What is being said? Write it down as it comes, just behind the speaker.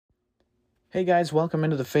Hey guys, welcome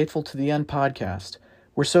into the Faithful to the End podcast.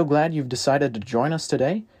 We're so glad you've decided to join us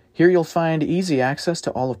today. Here you'll find easy access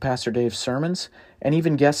to all of Pastor Dave's sermons and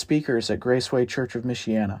even guest speakers at Graceway Church of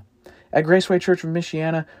Michiana. At Graceway Church of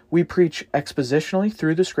Michiana, we preach expositionally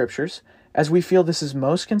through the Scriptures, as we feel this is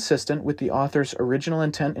most consistent with the author's original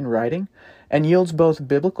intent in writing and yields both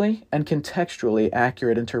biblically and contextually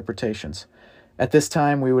accurate interpretations. At this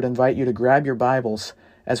time, we would invite you to grab your Bibles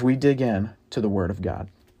as we dig in to the Word of God.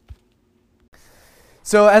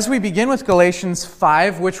 So as we begin with Galatians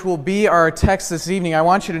 5, which will be our text this evening, I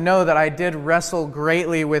want you to know that I did wrestle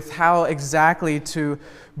greatly with how exactly to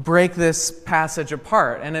break this passage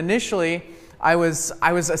apart. And initially, I was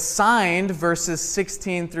assigned verses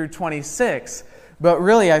 16 through 26, but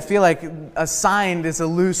really I feel like assigned is a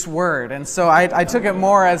loose word. And so I took it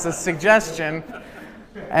more as a suggestion,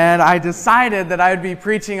 and I decided that I would be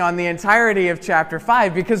preaching on the entirety of chapter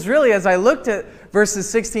 5, because really as I looked at verses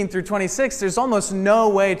 16 through 26, there's almost no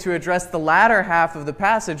way to address the latter half of the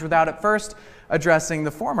passage without at first addressing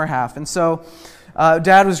the former half. And so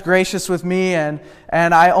Dad was gracious with me, and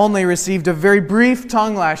I only received a very brief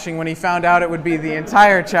tongue lashing when he found out it would be the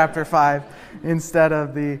entire chapter 5 instead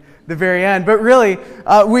of the very end. But really,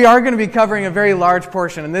 we are going to be covering a very large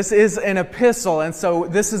portion, and this is an epistle, and so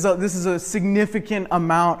this is a significant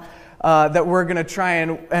amount that we're going to try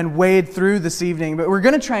and wade through this evening. But we're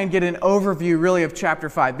going to try and get an overview really of chapter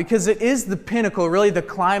 5, because it is the pinnacle, really the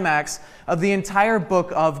climax of the entire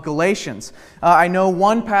book of Galatians. I know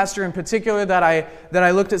one pastor in particular that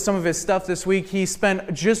I looked at some of his stuff this week. He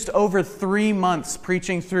spent just over 3 months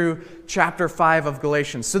preaching through chapter 5 of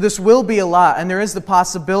Galatians. So this will be a lot, and there is the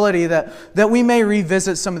possibility that we may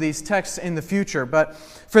revisit some of these texts in the future. But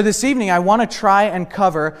for this evening, I want to try and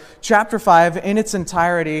cover chapter 5 in its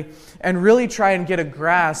entirety and really try and get a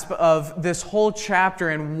grasp of this whole chapter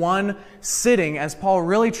in one sitting, as Paul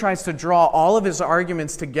really tries to draw all of his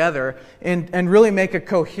arguments together and really make a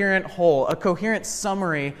coherent whole, a coherent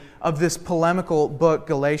summary of this polemical book,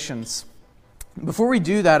 Galatians. Before we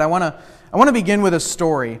do that, I want to begin with a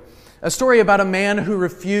story about a man who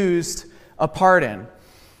refused a pardon.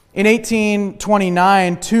 In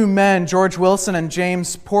 1829, two men, George Wilson and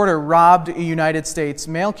James Porter, robbed a United States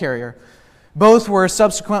mail carrier. Both were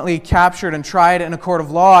subsequently captured and tried in a court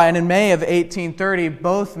of law, and in May of 1830,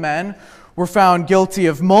 both men were found guilty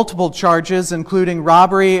of multiple charges, including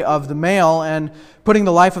robbery of the mail and putting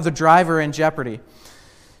the life of the driver in jeopardy.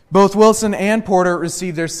 Both Wilson and Porter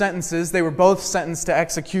received their sentences. They were both sentenced to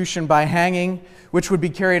execution by hanging, which would be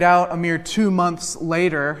carried out a mere 2 months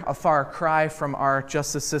later, a far cry from our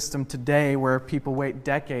justice system today, where people wait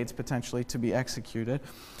decades potentially to be executed.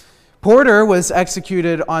 Porter was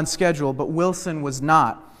executed on schedule, but Wilson was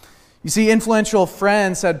not. You see, influential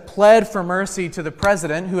friends had pled for mercy to the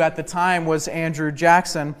president, who at the time was Andrew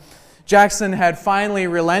Jackson. Jackson had finally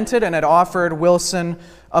relented and had offered Wilson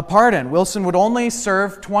a pardon. Wilson would only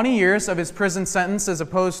serve 20 years of his prison sentence as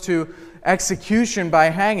opposed to execution by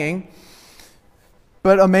hanging.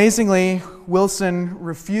 But amazingly, Wilson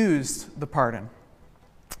refused the pardon.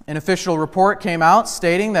 An official report came out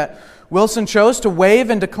stating that Wilson chose to waive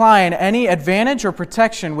and decline any advantage or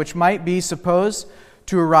protection which might be supposed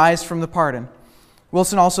to arise from the pardon.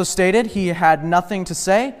 Wilson also stated he had nothing to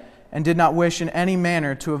say and did not wish in any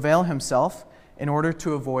manner to avail himself in order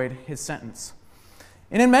to avoid his sentence.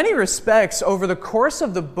 And in many respects, over the course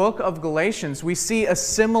of the book of Galatians, we see a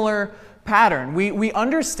similar pattern. We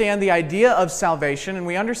understand the idea of salvation, and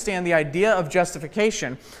we understand the idea of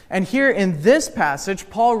justification. And here in this passage,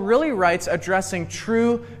 Paul really writes addressing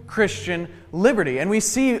true Christian liberty. And we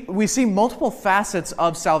see multiple facets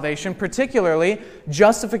of salvation, particularly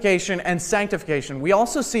justification and sanctification. We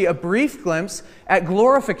also see a brief glimpse at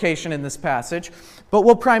glorification in this passage, but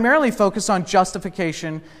we'll primarily focus on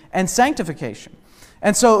justification and sanctification.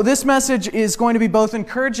 And so this message is going to be both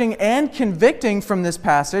encouraging and convicting from this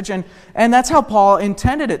passage, and that's how Paul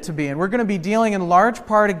intended it to be. And we're going to be dealing in large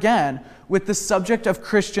part again with the subject of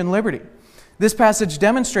Christian liberty. This passage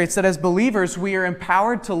demonstrates that as believers we are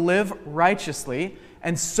empowered to live righteously,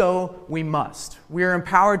 and so we must. We are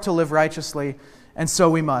empowered to live righteously, and so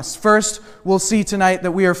we must. First, we'll see tonight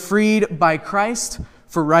that we are freed by Christ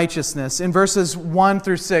for righteousness. In verses 1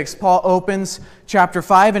 through 6, Paul opens chapter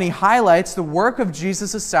 5 and he highlights the work of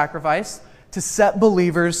Jesus' sacrifice to set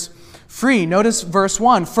believers free. Notice verse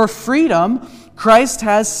 1, for freedom Christ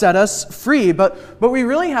has set us free. But we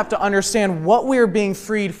really have to understand what we are being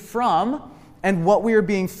freed from and what we are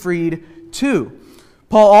being freed to.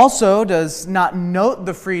 Paul also does not note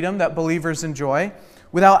the freedom that believers enjoy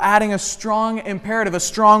without adding a strong imperative, a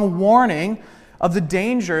strong warning of the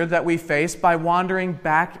danger that we face by wandering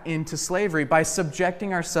back into slavery, by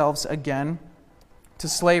subjecting ourselves again to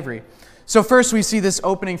slavery. So first we see this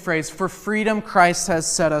opening phrase, "For freedom Christ has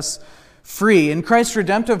set us free." In Christ's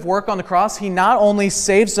redemptive work on the cross, He not only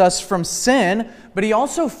saves us from sin, but He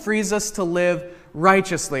also frees us to live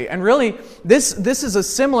righteously. And really, this is a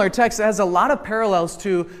similar text that has a lot of parallels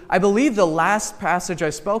to, I believe the last passage I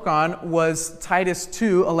spoke on was Titus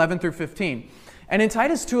 2, 11 through 15. And in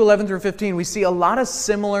Titus 2, 11 through 15, we see a lot of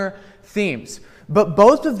similar themes. But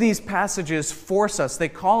both of these passages force us, they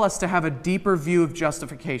call us to have a deeper view of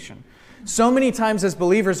justification. So many times as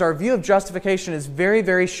believers, our view of justification is very,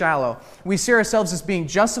 very shallow. We see ourselves as being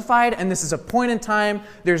justified, and this is a point in time.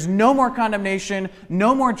 There's no more condemnation,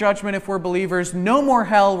 no more judgment if we're believers, no more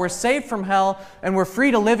hell. We're saved from hell, and we're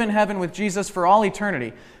free to live in heaven with Jesus for all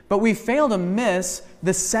eternity. But we fail to miss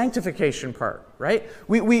the sanctification part, right?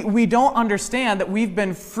 We don't understand that we've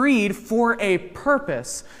been freed for a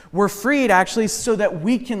purpose. We're freed actually so that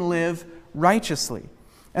we can live righteously.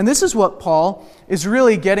 And this is what Paul is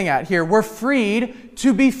really getting at here. We're freed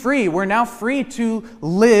to be free. We're now free to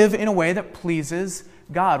live in a way that pleases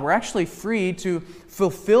God. We're actually free to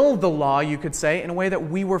fulfill the law, you could say, in a way that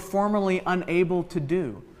we were formerly unable to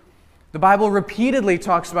do. The Bible repeatedly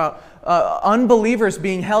talks about unbelievers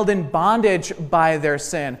being held in bondage by their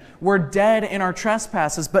sin. We're dead in our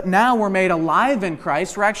trespasses, but now we're made alive in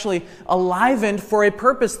Christ. We're actually alivened for a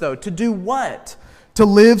purpose, though. To do what? To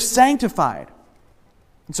live sanctified.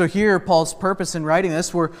 And so here, Paul's purpose in writing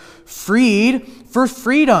this, we're freed for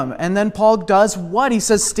freedom. And then Paul does what? He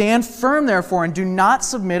says, "Stand firm, therefore, and do not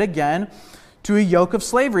submit again to a yoke of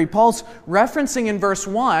slavery." Paul's referencing in verse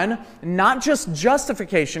 1, not just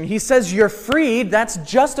justification. He says you're freed, that's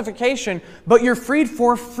justification, but you're freed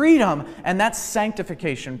for freedom, and that's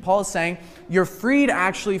sanctification. Paul is saying you're freed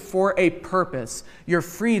actually for a purpose. You're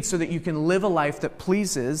freed so that you can live a life that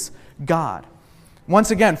pleases God.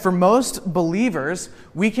 Once again, for most believers,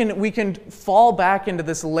 we can fall back into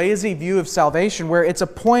this lazy view of salvation where it's a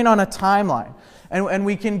point on a timeline. And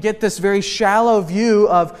we can get this very shallow view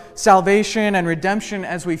of salvation and redemption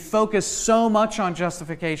as we focus so much on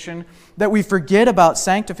justification that we forget about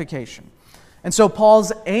sanctification. And so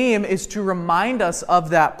Paul's aim is to remind us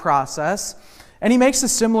of that process. And he makes a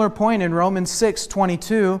similar point in Romans 6,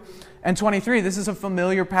 22 and 23. This is a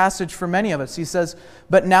familiar passage for many of us. He says,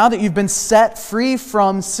 "But now that you've been set free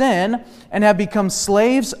from sin and have become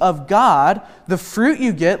slaves of God, the fruit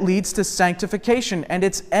you get leads to sanctification, and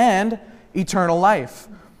its end, eternal life.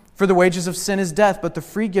 For the wages of sin is death, but the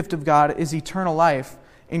free gift of God is eternal life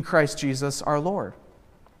in Christ Jesus our Lord."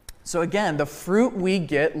 So again, the fruit we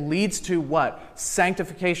get leads to what?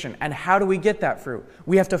 Sanctification. And how do we get that fruit?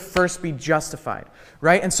 We have to first be justified,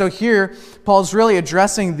 right? And so here, Paul's really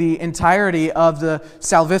addressing the entirety of the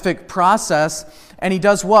salvific process. And he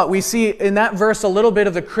does what? We see in that verse a little bit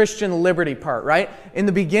of the Christian liberty part, right? In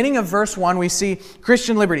the beginning of verse 1, we see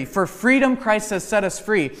Christian liberty. For freedom, Christ has set us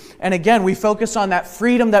free. And again, we focus on that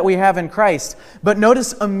freedom that we have in Christ. But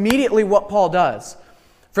notice immediately what Paul does.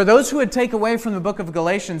 For those who would take away from the book of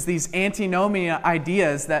Galatians these antinomian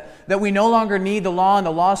ideas that we no longer need the law and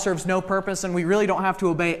the law serves no purpose and we really don't have to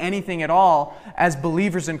obey anything at all as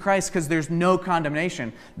believers in Christ because there's no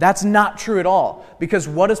condemnation. That's not true at all. Because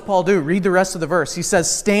what does Paul do? Read the rest of the verse. He says,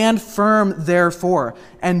 "Stand firm, therefore,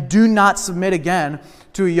 and do not submit again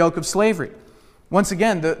to a yoke of slavery." Once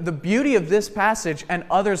again, the beauty of this passage and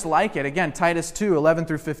others like it, again, Titus 2, 11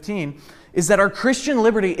 through 15, is that our Christian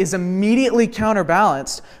liberty is immediately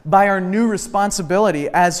counterbalanced by our new responsibility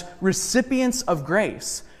as recipients of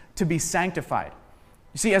grace to be sanctified.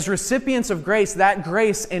 You see, as recipients of grace, that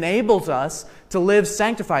grace enables us to live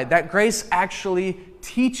sanctified. That grace actually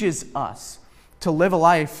teaches us to live a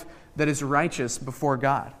life that is righteous before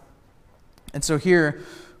God. And so here,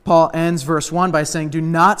 Paul ends verse 1 by saying, "Do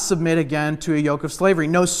not submit again to a yoke of slavery."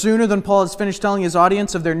 No sooner than Paul has finished telling his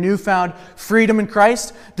audience of their newfound freedom in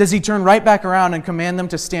Christ, does he turn right back around and command them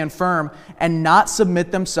to stand firm and not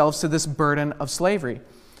submit themselves to this burden of slavery.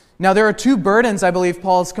 Now, there are two burdens I believe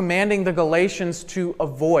Paul is commanding the Galatians to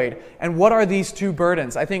avoid. And what are these two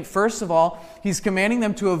burdens? I think, first of all, he's commanding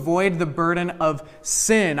them to avoid the burden of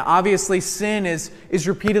sin. Obviously, sin is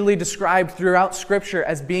repeatedly described throughout Scripture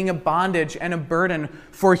as being a bondage and a burden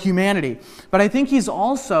for humanity. But I think he's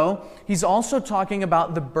also talking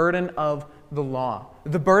about the burden of the law.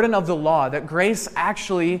 The burden of the law that grace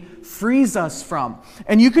actually frees us from.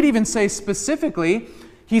 And you could even say specifically,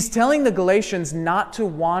 he's telling the Galatians not to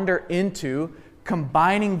wander into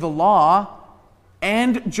combining the law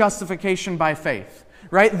and justification by faith,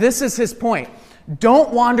 right? This is his point.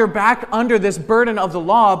 Don't wander back under this burden of the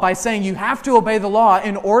law by saying you have to obey the law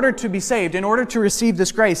in order to be saved, in order to receive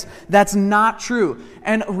this grace. That's not true.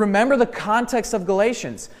 And remember the context of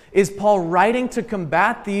Galatians. Is Paul writing to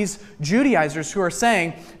combat these Judaizers who are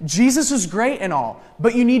saying, Jesus is great and all,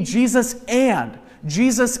 but you need Jesus and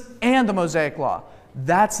the Mosaic law.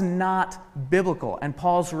 That's not biblical. And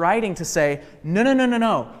Paul's writing to say,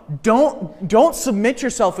 no. Don't submit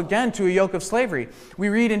yourself again to a yoke of slavery. We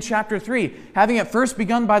read in chapter 3, having at first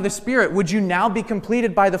begun by the Spirit, would you now be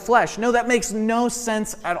completed by the flesh? No, that makes no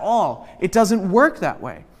sense at all. It doesn't work that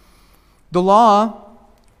way. The law,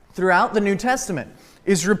 throughout the New Testament,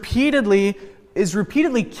 is repeatedly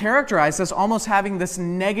characterized as almost having this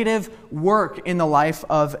negative work in the life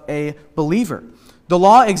of a believer. The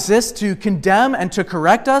law exists to condemn and to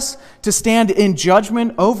correct us, to stand in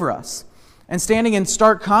judgment over us. And standing in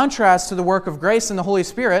stark contrast to the work of grace and the Holy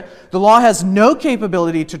Spirit, the law has no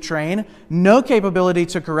capability to train, no capability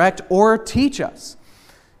to correct or teach us.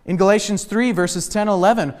 In Galatians 3, verses 10 and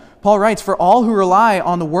 11, Paul writes, "For all who rely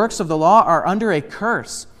on the works of the law are under a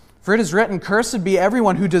curse. For it is written, 'Cursed be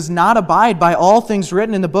everyone who does not abide by all things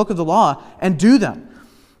written in the book of the law and do them.'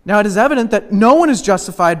 Now it is evident that no one is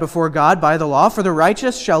justified before God by the law, for the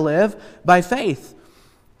righteous shall live by faith."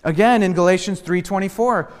 Again, in Galatians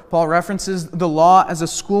 3:24, Paul references the law as a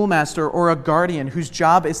schoolmaster or a guardian whose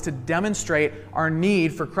job is to demonstrate our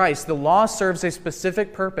need for Christ. The law serves a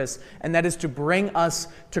specific purpose, and that is to bring us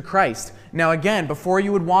to Christ. Now again, before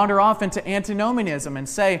you would wander off into antinomianism and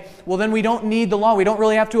say, well, then we don't need the law, we don't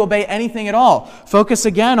really have to obey anything at all. Focus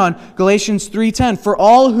again on Galatians 3:10. "For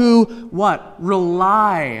all who," what?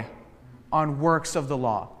 "Rely on works of the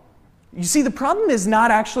law." You see, the problem is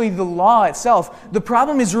not actually the law itself. The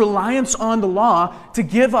problem is reliance on the law to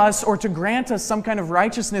give us or to grant us some kind of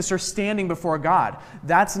righteousness or standing before God.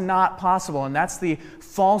 That's not possible, and that's the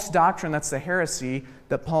false doctrine, that's the heresy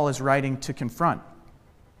that Paul is writing to confront.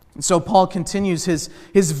 And so Paul continues his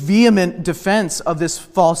vehement defense of this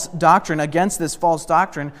false doctrine, against this false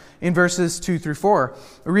doctrine, in verses 2 through 4.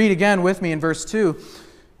 Read again with me in verse 2.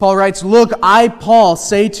 Paul writes, "Look, I, Paul,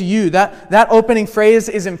 say to you." That opening phrase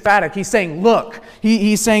is emphatic. He's saying, look.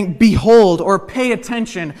 He's saying, behold, or pay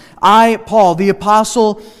attention. "I, Paul, the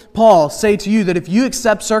apostle Paul, say to you that if you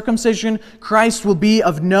accept circumcision, Christ will be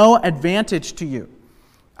of no advantage to you.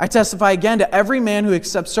 I testify again to every man who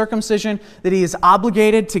accepts circumcision that he is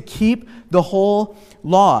obligated to keep the whole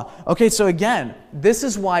law." Okay, so again, this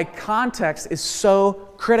is why context is so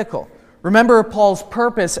critical. Remember Paul's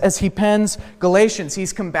purpose as he pens Galatians.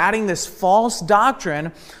 He's combating this false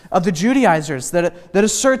doctrine of the Judaizers that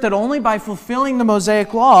assert that only by fulfilling the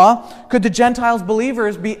Mosaic law could the Gentiles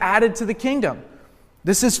believers be added to the kingdom.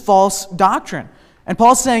 This is false doctrine. And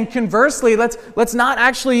Paul's saying, conversely, let's not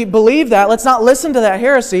actually believe that. Let's not listen to that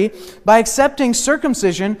heresy. By accepting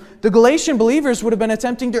circumcision, the Galatian believers would have been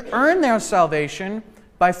attempting to earn their salvation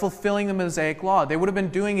by fulfilling the Mosaic law. They would have been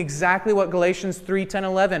doing exactly what Galatians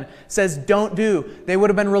 3:10-11 says don't do. They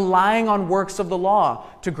would have been relying on works of the law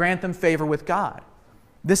to grant them favor with God.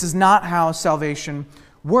 This is not how salvation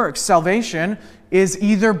works. Salvation is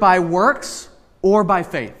either by works or by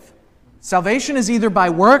faith. Salvation is either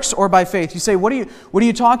by works or by faith. You say, what are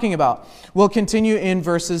you talking about? We'll continue in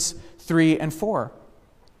verses 3 and 4.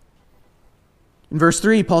 In verse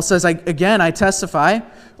 3, Paul says, I testify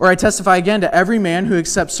again to every man who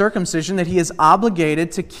accepts circumcision that he is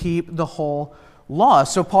obligated to keep the whole law.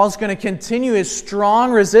 So Paul's going to continue his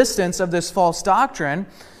strong resistance of this false doctrine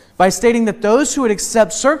by stating that those who would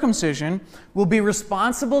accept circumcision will be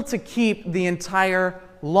responsible to keep the entire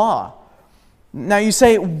law. Now you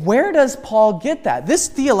say, where does Paul get that? This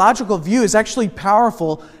theological view is actually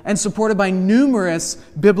powerful and supported by numerous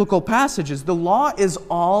biblical passages. The law is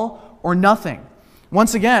all or nothing.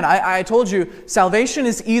 Once again, I told you, salvation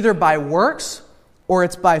is either by works or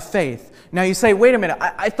it's by faith. Now you say, wait a minute,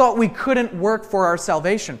 I thought we couldn't work for our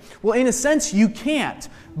salvation. Well, in a sense, you can't.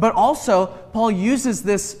 But also, Paul uses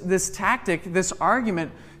this tactic, this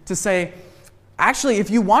argument to say, actually, if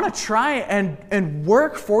you want to try and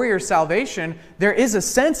work for your salvation, there is a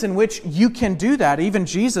sense in which you can do that. Even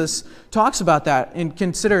Jesus talks about that. And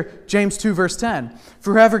consider James 2, verse 10.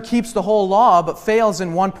 "For whoever keeps the whole law but fails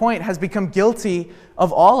in one point has become guilty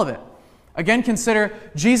of all of it." Again, consider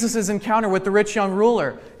Jesus' encounter with the rich young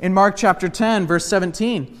ruler in Mark chapter 10, verse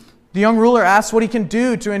 17. The young ruler asks what he can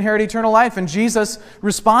do to inherit eternal life, and Jesus'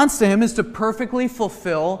 response to him is to perfectly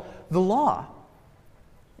fulfill the law.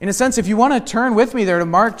 In a sense, if you want to turn with me there to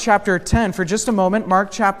Mark chapter 10 for just a moment, Mark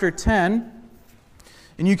chapter 10,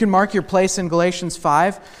 and you can mark your place in Galatians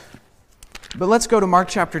 5, but let's go to Mark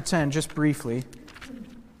chapter 10 just briefly.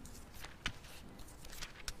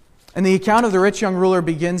 And the account of the rich young ruler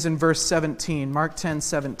begins in verse 17, Mark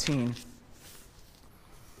 10:17.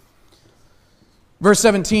 Verse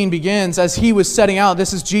 17 begins, as he was setting out,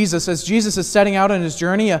 this is Jesus, as Jesus is setting out on his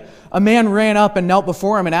journey, a man ran up and knelt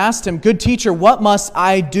before him and asked him, "Good teacher, what must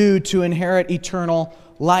I do to inherit eternal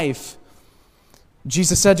life?"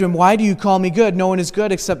 Jesus said to him, "Why do you call me good? No one is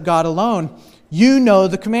good except God alone. You know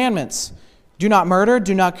the commandments. Do not murder,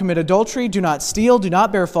 do not commit adultery, do not steal, do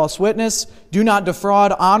not bear false witness, do not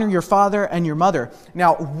defraud, honor your father and your mother."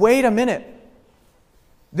 Now, wait a minute.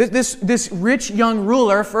 This rich young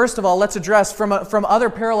ruler, first of all, let's address from other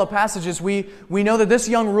parallel passages, we know that this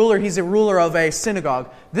young ruler, he's a ruler of a synagogue.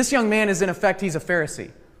 This young man is, in effect, he's a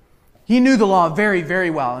Pharisee. He knew the law very,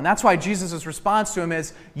 very well. And that's why Jesus' response to him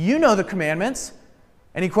is, you know the commandments.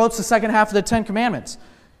 And he quotes the second half of the 10 Commandments.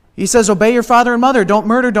 He says, obey your father and mother, don't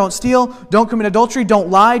murder, don't steal, don't commit adultery, don't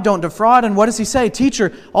lie, don't defraud. And what does he say?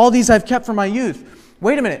 Teacher, all these I've kept from my youth.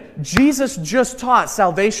 Wait a minute. Jesus just taught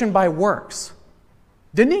salvation by works.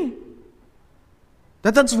 Didn't he?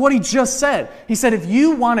 That's what he just said. He said, if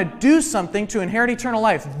you want to do something to inherit eternal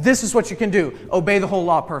life, this is what you can do. Obey the whole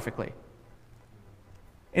law perfectly.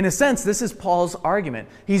 In a sense, this is Paul's argument.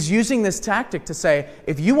 He's using this tactic to say,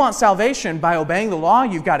 if you want salvation by obeying the law,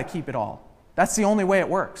 you've got to keep it all. That's the only way it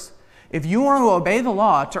works. If you want to obey the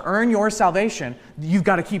law to earn your salvation, you've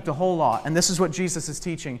got to keep the whole law. And this is what Jesus is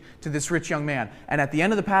teaching to this rich young man. And at the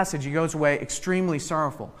end of the passage, he goes away extremely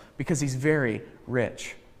sorrowful because he's very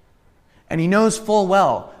rich. And he knows full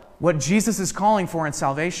well what Jesus is calling for in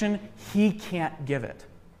salvation, he can't give it.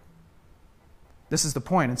 This is the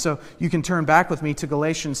point. And so you can turn back with me to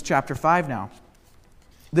Galatians chapter 5 now.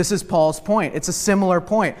 This is Paul's point. It's a similar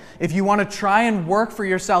point. If you want to try and work for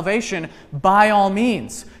your salvation, by all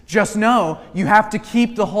means, just know you have to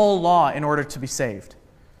keep the whole law in order to be saved.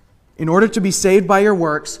 In order to be saved by your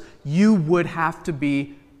works, you would have to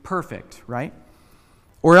be perfect, right?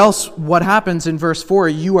 Or else what happens in verse 4?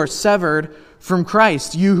 You are severed from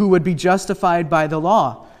Christ, you who would be justified by the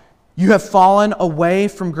law. You have fallen away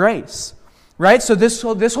from grace. Right? So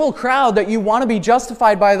this whole crowd that you want to be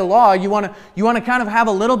justified by the law, you want to kind of have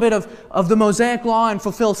a little bit of the Mosaic law and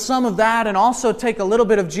fulfill some of that and also take a little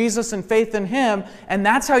bit of Jesus and faith in Him, and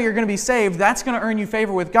that's how you're going to be saved. That's going to earn you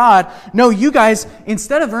favor with God. No, you guys,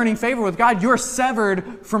 instead of earning favor with God, you're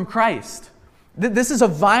severed from Christ. This is a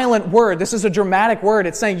violent word. This is a dramatic word.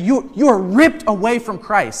 It's saying you are ripped away from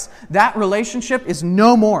Christ. That relationship is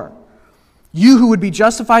no more. You who would be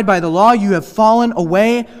justified by the law, you have fallen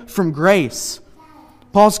away from grace.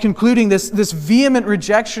 Paul's concluding this vehement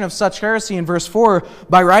rejection of such heresy in verse 4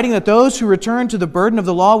 by writing that those who return to the burden of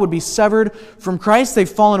the law would be severed from Christ. They've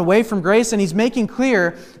fallen away from grace. And he's making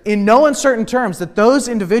clear in no uncertain terms that those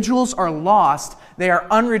individuals are lost. They are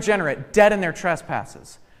unregenerate, dead in their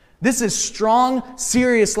trespasses. This is strong,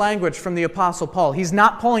 serious language from the Apostle Paul. He's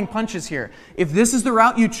not pulling punches here. If this is the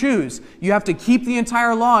route you choose, you have to keep the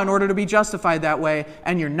entire law in order to be justified that way,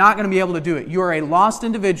 and you're not going to be able to do it. You are a lost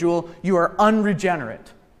individual. You are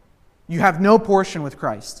unregenerate. You have no portion with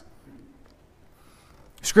Christ.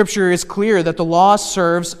 Scripture is clear that the law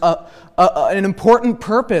serves an important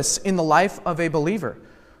purpose in the life of a believer.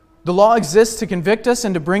 The law exists to convict us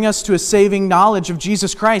and to bring us to a saving knowledge of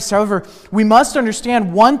Jesus Christ. However, we must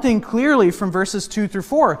understand one thing clearly from verses 2 through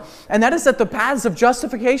 4, and that is that the paths of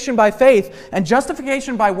justification by faith and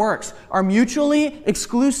justification by works are mutually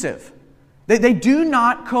exclusive. They do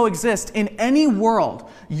not coexist in any world.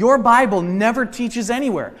 Your Bible never teaches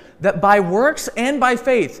anywhere that by works and by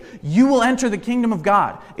faith you will enter the kingdom of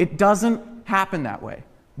God. It doesn't happen that way.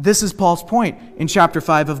 This is Paul's point in chapter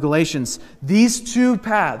 5 of Galatians. These two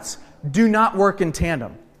paths do not work in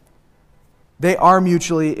tandem. They are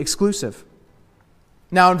mutually exclusive.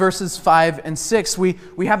 Now in verses 5 and 6, we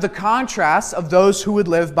have the contrast of those who would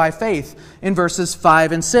live by faith in verses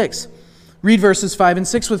 5 and 6. Read verses 5 and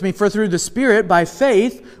 6 with me. For through the Spirit, by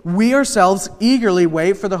faith, we ourselves eagerly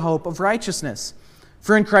wait for the hope of righteousness.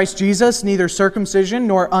 For in Christ Jesus, neither circumcision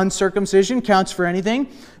nor uncircumcision counts for anything,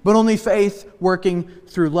 but only faith working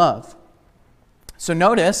through love. So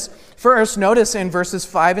notice in verses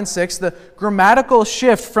 5 and 6, the grammatical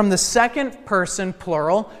shift from the second person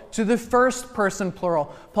plural to the first person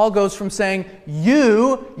plural. Paul goes from saying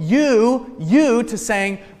you, to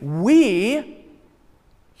saying we.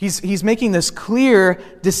 He's making this clear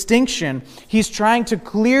distinction. He's trying to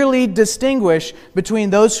clearly distinguish between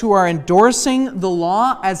those who are endorsing the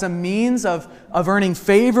law as a means of earning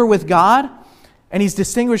favor with God, and he's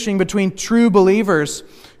distinguishing between true believers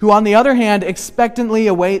who, on the other hand, expectantly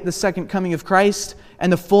await the second coming of Christ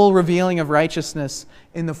and the full revealing of righteousness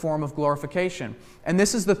in the form of glorification. And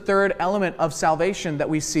this is the third element of salvation that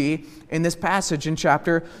we see in this passage in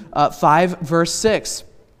chapter 5, verse 6.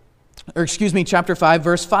 Chapter 5,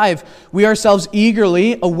 verse 5. We ourselves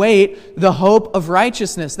eagerly await the hope of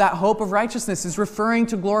righteousness. That hope of righteousness is referring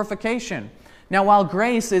to glorification. Now, while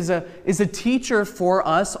grace is a teacher for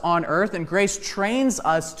us on earth, and grace trains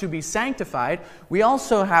us to be sanctified, we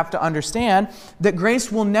also have to understand that grace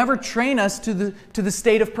will never train us to the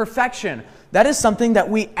state of perfection. That is something that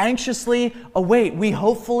we anxiously await. We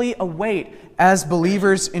hopefully await as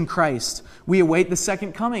believers in Christ. We await the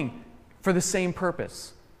second coming for the same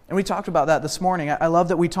purpose. And we talked about that this morning. I love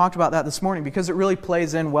that we talked about that this morning because it really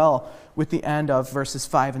plays in well with the end of verses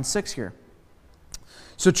 5 and 6 here.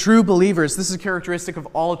 So true believers, this is a characteristic of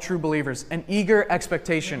all true believers, an eager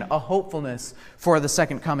expectation, a hopefulness for the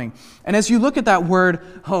second coming. And as you look at that word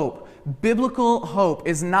hope, biblical hope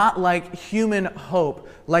is not like human hope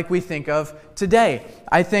like we think of today.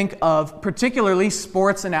 I think of particularly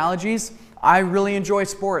sports analogies. I really enjoy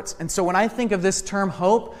sports. And so when I think of this term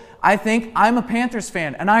hope, I think I'm a Panthers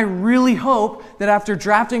fan, and I really hope that after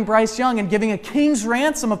drafting Bryce Young and giving a king's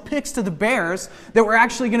ransom of picks to the Bears, that we're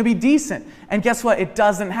actually going to be decent. And guess what? It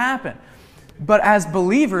doesn't happen. But as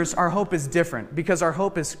believers, our hope is different because our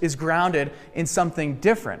hope is grounded in something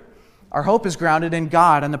different. Our hope is grounded in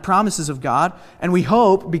God and the promises of God, and we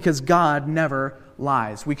hope because God never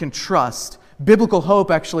lies. We can trust. Biblical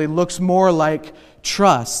hope actually looks more like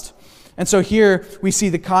trust. And so here we see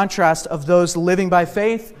the contrast of those living by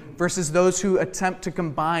faith versus those who attempt to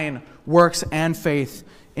combine works and faith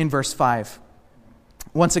in verse 5.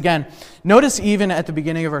 Once again, notice even at the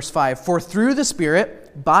beginning of verse 5, "For through the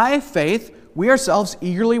Spirit, by faith, we ourselves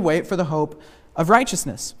eagerly wait for the hope of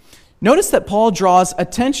righteousness." Notice that Paul draws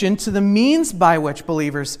attention to the means by which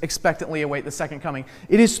believers expectantly await the second coming.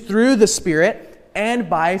 It is through the Spirit and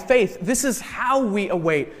by faith. This is how we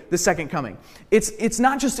await the second coming. It's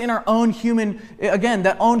not just in our own human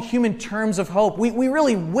terms of hope. We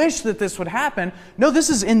really wish that this would happen. No, this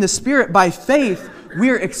is in the Spirit. By faith, we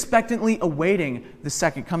are expectantly awaiting the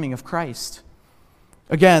second coming of Christ.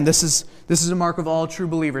 Again, this is a mark of all true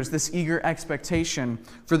believers, this eager expectation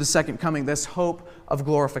for the second coming, this hope of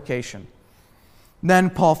glorification. Then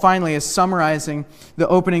Paul finally is summarizing the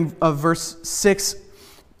opening of verse 6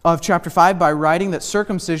 of chapter 5 by writing that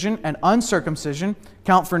circumcision and uncircumcision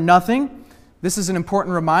count for nothing. This is an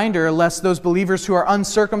important reminder lest those believers who are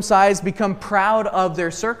uncircumcised become proud of their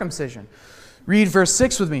circumcision. Read verse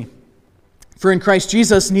 6 with me. "For in Christ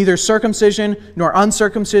Jesus neither circumcision nor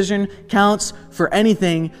uncircumcision counts for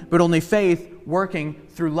anything, but only faith working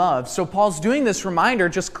through love." So Paul's doing this reminder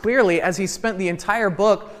just clearly as he spent the entire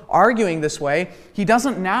book arguing this way. He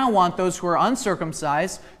doesn't now want those who are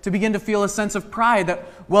uncircumcised to begin to feel a sense of pride that,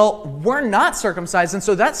 well, we're not circumcised, and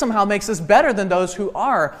so that somehow makes us better than those who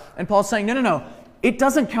are. And Paul's saying, no. It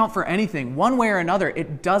doesn't count for anything. One way or another,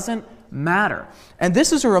 it doesn't matter. And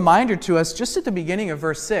this is a reminder to us just at the beginning of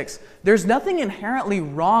verse 6. There's nothing inherently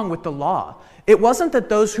wrong with the law. It wasn't that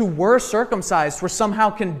those who were circumcised were somehow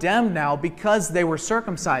condemned now because they were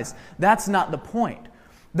circumcised. That's not the point.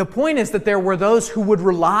 The point is that there were those who would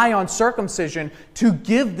rely on circumcision to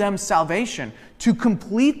give them salvation, to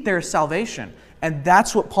complete their salvation. And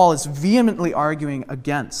that's what Paul is vehemently arguing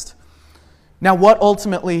against. Now, what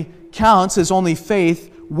ultimately counts is only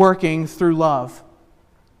faith working through love.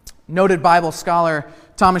 Noted Bible scholar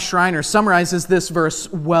Thomas Schreiner summarizes this verse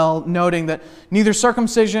well, noting that neither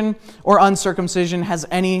circumcision or uncircumcision has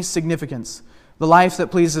any significance. The life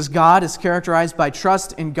that pleases God is characterized by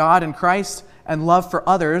trust in God and Christ, and love for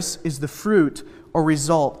others is the fruit or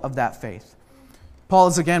result of that faith. Paul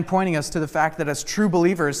is again pointing us to the fact that as true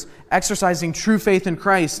believers, exercising true faith in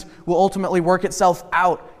Christ will ultimately work itself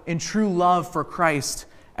out in true love for Christ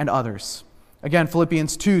and others. Again,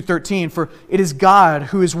 Philippians 2:13, "For it is God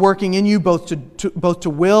who is working in you both to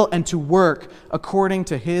will and to work according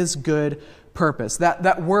to His good purpose."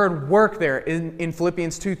 That word "work" there in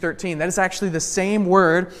Philippians 2:13, that is actually the same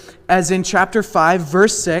word as in chapter 5,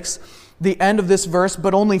 verse 6, the end of this verse,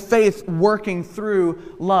 "but only faith working through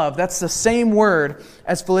love." That's the same word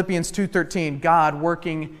as Philippians 2:13, God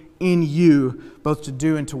working in you both to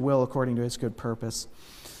do and to will according to His good purpose.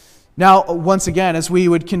 Now, once again, as we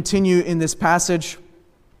would continue in this passage,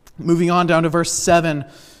 moving on down to verse 7,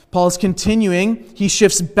 Paul is continuing. He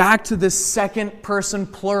shifts back to this second person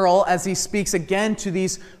plural as he speaks again to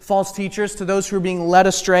these false teachers, to those who are being led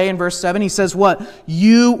astray. In verse 7, he says what?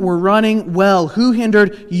 "You were running well. Who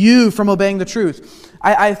hindered you from obeying the truth?"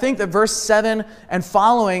 I think that verse 7 and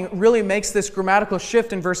following really makes this grammatical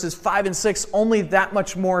shift in verses 5 and 6 only that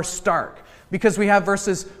much more stark. Because we have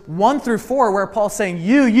verses 1 through 4 where Paul's saying,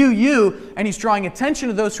 you, and he's drawing attention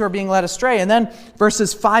to those who are being led astray. And then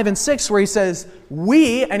verses 5 and 6 where he says,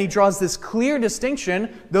 we, and he draws this clear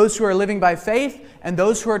distinction, those who are living by faith and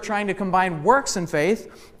those who are trying to combine works and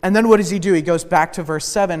faith. And then what does he do? He goes back to verse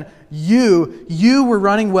 7. You were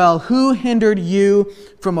running well. Who hindered you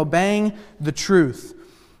from obeying the truth?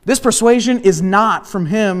 This persuasion is not from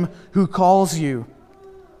him who calls you.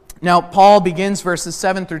 Now, Paul begins verses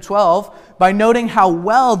 7 through 12 by noting how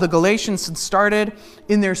well the Galatians had started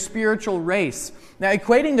in their spiritual race. Now,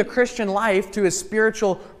 equating the Christian life to a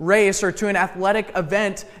spiritual race or to an athletic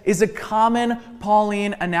event is a common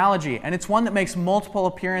Pauline analogy, and it's one that makes multiple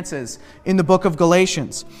appearances in the book of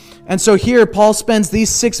Galatians. And so here, Paul spends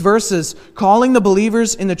these 6 verses calling the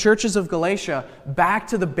believers in the churches of Galatia back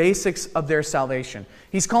to the basics of their salvation.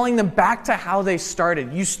 He's calling them back to how they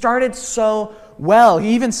started. You started so well.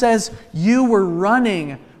 He even says, you were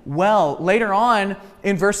running well. Later on,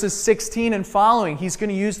 in verses 16 and following, he's going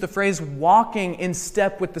to use the phrase walking in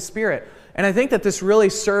step with the Spirit. And I think that this really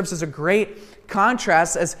serves as a great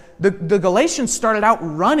contrast as the Galatians started out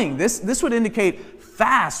running. This would indicate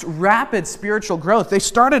fast, rapid spiritual growth. They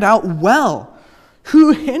started out well.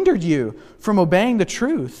 Who hindered you from obeying the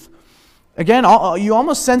truth? Again, you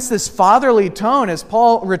almost sense this fatherly tone as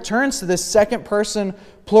Paul returns to this second person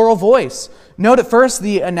plural voice. Note at first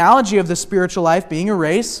the analogy of the spiritual life being a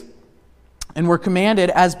race, and we're commanded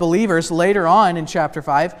as believers later on in chapter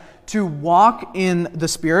 5 to walk in the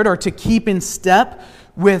Spirit or to keep in step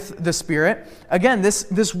with the Spirit. Again,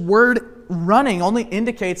 this word running only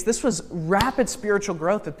indicates this was rapid spiritual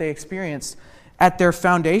growth that they experienced at their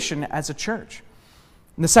foundation as a church.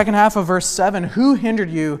 In the second half of verse 7, who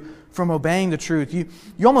hindered you from obeying the truth? You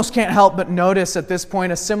almost can't help but notice at this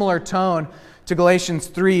point a similar tone to Galatians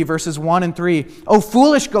 3, verses 1 and 3. O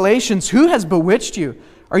foolish Galatians, who has bewitched you?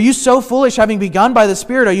 Are you so foolish, having begun by the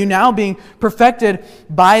Spirit? Are you now being perfected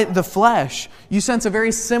by the flesh? You sense a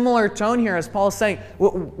very similar tone here as Paul is saying,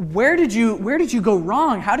 where did you go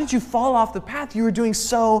wrong? How did you fall off the path? You were doing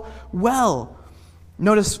so well.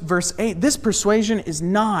 Notice verse 8, this persuasion is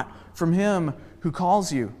not from him who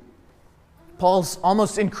calls you. Paul's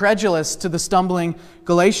almost incredulous to the stumbling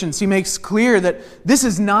Galatians. He makes clear that this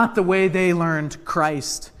is not the way they learned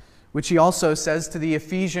Christ, which he also says to the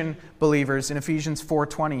Ephesian believers in Ephesians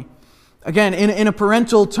 4:20. Again, in a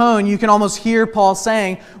parental tone, you can almost hear Paul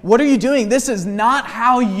saying, what are you doing? This is not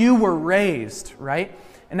how you were raised, right?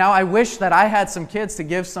 And now I wish that I had some kids to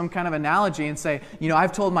give some kind of analogy and say,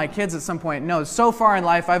 I've told my kids at some point, no, so far in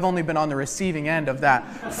life, I've only been on the receiving end of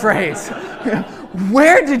that phrase.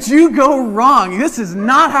 Where did you go wrong? This is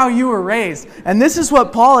not how you were raised. And this is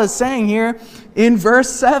what Paul is saying here in verse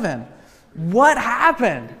 7. What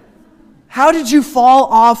happened? How did you fall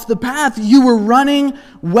off the path? You were running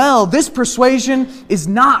well. This persuasion is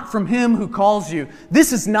not from him who calls you.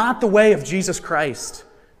 This is not the way of Jesus Christ.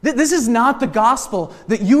 This is not the gospel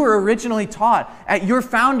that you were originally taught at your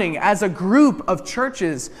founding as a group of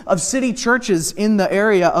churches, of city churches in the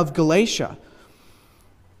area of Galatia.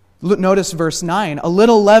 Notice verse 9. A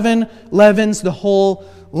little leaven leavens the whole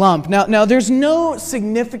lump. Now, there's no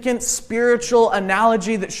significant spiritual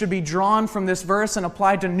analogy that should be drawn from this verse and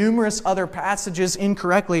applied to numerous other passages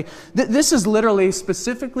incorrectly. This is literally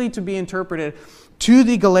specifically to be interpreted to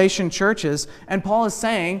the Galatian churches, and Paul is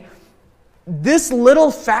saying, this little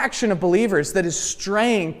faction of believers that is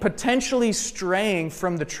potentially straying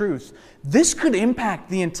from the truth, this could impact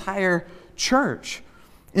the entire church.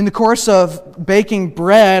 In the course of baking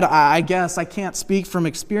bread, I guess, I can't speak from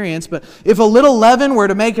experience, but if a little leaven were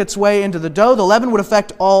to make its way into the dough, the leaven would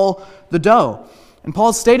affect all the dough. And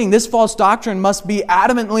Paul's stating this false doctrine must be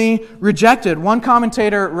adamantly rejected. One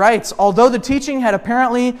commentator writes, although the teaching had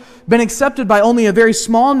apparently been accepted by only a very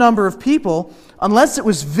small number of people, unless it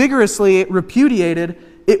was vigorously repudiated,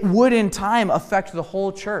 it would in time affect the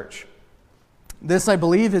whole church. This, I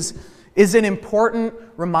believe, is an important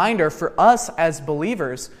reminder for us as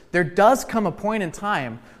believers. There does come a point in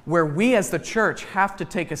time where we as the church have to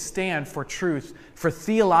take a stand for truth, for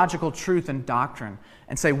theological truth and doctrine,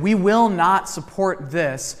 and say, we will not support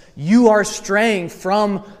this. You are straying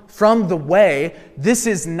from the way. This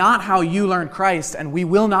is not how you learn Christ, and we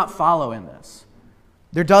will not follow in this.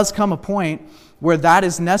 There does come a point where that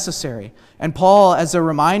is necessary. And Paul, as a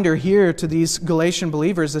reminder here to these Galatian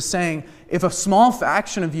believers, is saying, if a small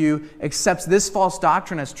faction of you accepts this false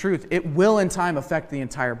doctrine as truth, it will in time affect the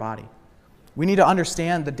entire body. We need to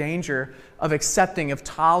understand the danger of accepting, of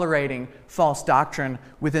tolerating false doctrine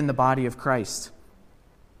within the body of Christ.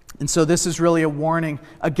 And so this is really a warning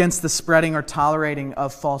against the spreading or tolerating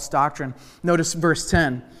of false doctrine. Notice verse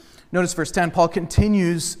 10. Notice verse 10, Paul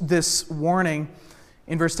continues this warning.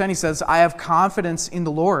 In verse 10 he says, I have confidence in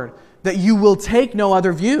the Lord that you will take no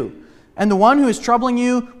other view, and the one who is troubling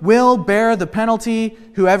you will bear the penalty,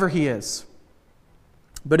 whoever he is.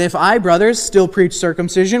 But if I, brothers, still preach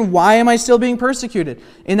circumcision, why am I still being persecuted?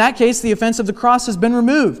 In that case, the offense of the cross has been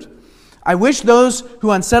removed. I wish those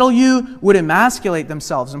who unsettle you would emasculate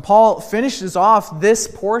themselves. And Paul finishes off this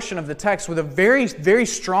portion of the text with a very, very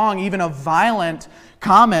strong, even a violent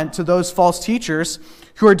comment to those false teachers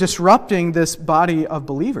who are disrupting this body of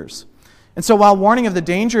believers. And so while warning of the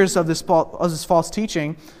dangers of this false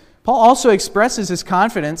teaching, Paul also expresses his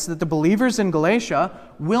confidence that the believers in Galatia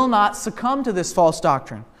will not succumb to this false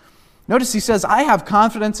doctrine. Notice he says, I have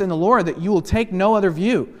confidence in the Lord that you will take no other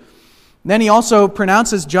view. Then he also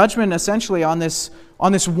pronounces judgment essentially on this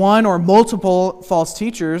one or multiple false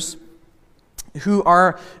teachers who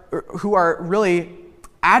are really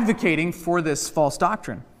advocating for this false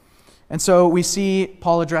doctrine. And so we see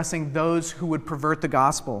Paul addressing those who would pervert the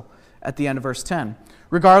gospel at the end of verse 10.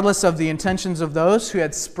 Regardless of the intentions of those who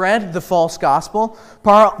had spread the false gospel,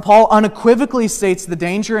 Paul unequivocally states the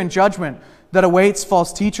danger and judgment that awaits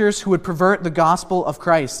false teachers who would pervert the gospel of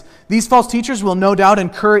Christ. These false teachers will no doubt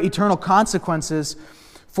incur eternal consequences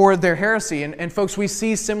for their heresy. And folks, we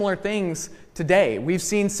see similar things today. We've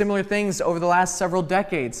seen similar things over the last several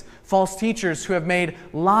decades. False teachers who have made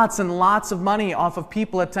lots and lots of money off of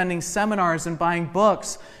people attending seminars and buying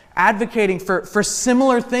books, advocating for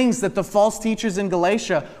similar things that the false teachers in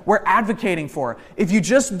Galatia were advocating for. If you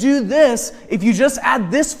just do this, if you just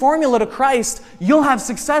add this formula to Christ, you'll have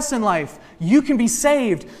success in life. You can be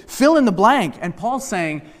saved. Fill in the blank. And Paul's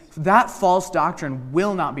saying that false doctrine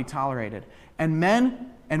will not be tolerated. And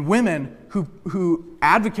men and women who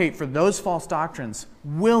advocate for those false doctrines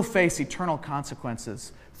will face eternal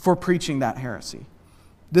consequences for preaching that heresy.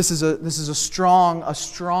 This is a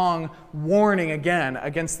strong warning again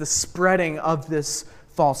against the spreading of this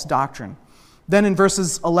false doctrine. Then in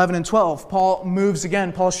verses 11 and 12,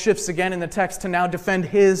 Paul shifts again in the text to now defend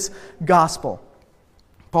his gospel.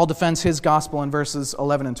 Paul defends his gospel in verses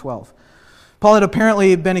 11 and 12. Paul had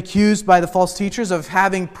apparently been accused by the false teachers of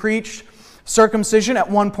having preached circumcision at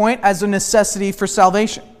one point as a necessity for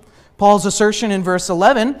salvation. Paul's assertion in verse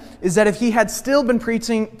 11 is that if he had still been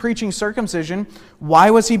preaching circumcision, why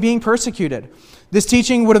was he being persecuted? This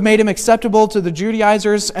teaching would have made him acceptable to the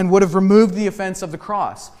Judaizers and would have removed the offense of the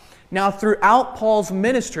cross. Now, throughout Paul's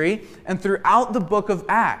ministry and throughout the book of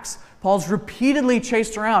Acts, Paul's repeatedly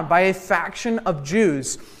chased around by a faction of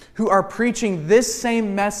Jews who are preaching this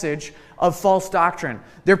same message of false doctrine.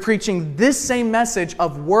 They're preaching this same message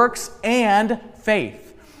of works and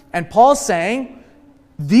faith. And Paul's saying,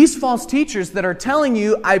 these false teachers that are telling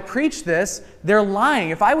you, I preach this, they're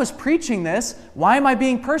lying. If I was preaching this, why am I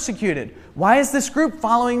being persecuted? Why is this group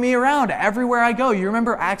following me around everywhere I go? You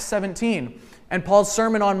remember Acts 17 and Paul's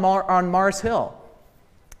sermon on Mars Hill.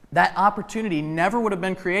 That opportunity never would have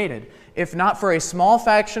been created if not for a small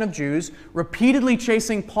faction of Jews repeatedly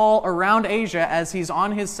chasing Paul around Asia as he's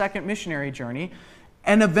on his second missionary journey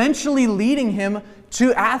and eventually leading him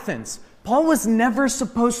to Athens. Paul was never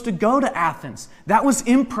supposed to go to Athens. That was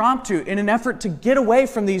impromptu in an effort to get away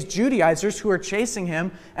from these Judaizers who are chasing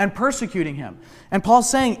him and persecuting him. And Paul's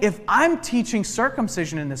saying, if I'm teaching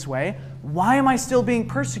circumcision in this way, why am I still being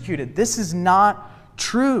persecuted? This is not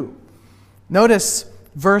true. Notice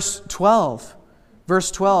verse 12.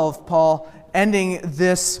 Verse 12, Paul ending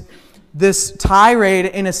this tirade,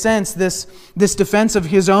 in a sense, this defense of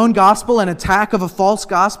his own gospel, an attack of a false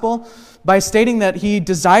gospel, by stating that he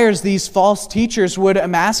desires these false teachers would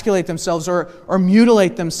emasculate themselves or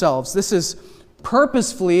mutilate themselves. This is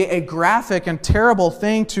purposefully a graphic and terrible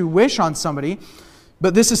thing to wish on somebody,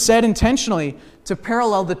 but this is said intentionally to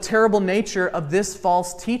parallel the terrible nature of this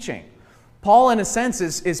false teaching. Paul, in a sense,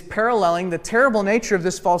 is paralleling the terrible nature of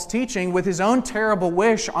this false teaching with his own terrible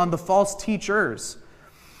wish on the false teachers.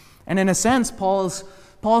 And in a sense, Paul's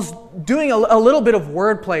doing a little bit of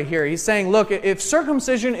wordplay here. He's saying, look, if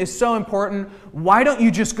circumcision is so important, why don't you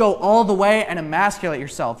just go all the way and emasculate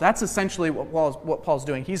yourself? That's essentially what Paul's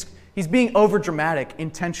doing. He's being overdramatic,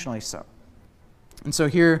 intentionally so. And so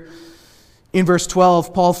here in verse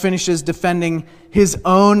 12, Paul finishes defending his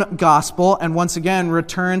own gospel and once again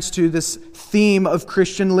returns to this theme of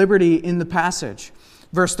Christian liberty in the passage.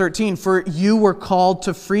 Verse 13, for you were called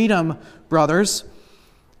to freedom, brothers.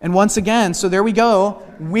 And once again, so there we go.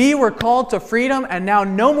 We were called to freedom, and now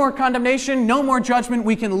no more condemnation, no more judgment.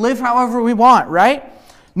 We can live however we want, right?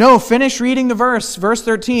 No, finish reading the verse. Verse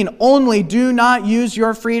 13, only do not use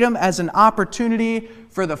your freedom as an opportunity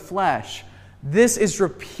for the flesh. This is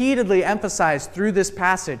repeatedly emphasized through this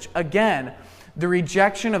passage. Again, the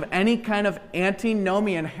rejection of any kind of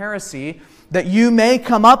antinomian heresy that you may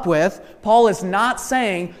come up with. Paul is not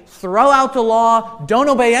saying, throw out the law, don't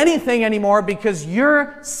obey anything anymore because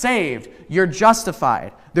you're saved, you're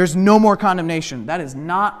justified. There's no more condemnation. That is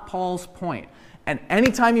not Paul's point. And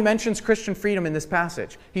anytime he mentions Christian freedom in this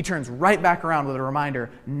passage, he turns right back around with a reminder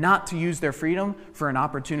not to use their freedom for an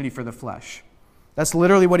opportunity for the flesh. That's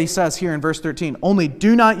literally what he says here in verse 13. Only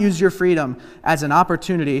do not use your freedom as an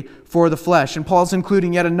opportunity for the flesh. And Paul's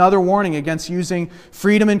including yet another warning against using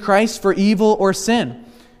freedom in Christ for evil or sin.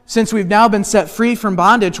 Since we've now been set free from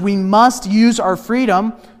bondage, we must use our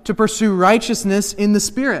freedom to pursue righteousness in the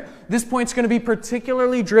Spirit. This point's going to be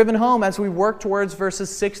particularly driven home as we work towards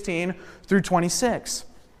verses 16 through 26.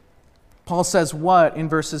 Paul says what in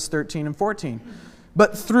verses 13 and 14?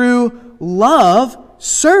 But through love,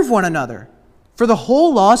 serve one another. For the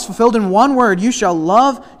whole law is fulfilled in one word, you shall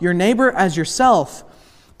love your neighbor as yourself.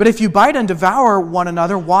 But if you bite and devour one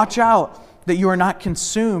another, watch out that you are not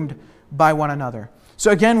consumed by one another. So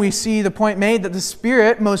again, we see the point made that the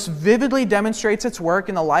Spirit most vividly demonstrates its work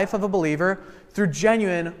in the life of a believer through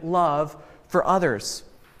genuine love for others.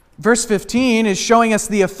 Verse 15 is showing us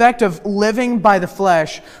the effect of living by the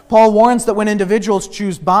flesh. Paul warns that when individuals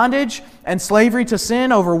choose bondage and slavery to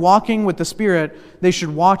sin over walking with the Spirit, they should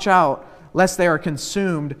watch out lest they are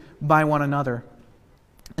consumed by one another.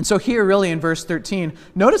 And so here really in verse 13,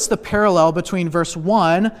 notice the parallel between verse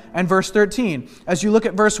 1 and verse 13. As you look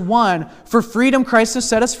at verse 1, for freedom Christ has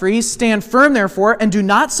set us free, stand firm therefore, and do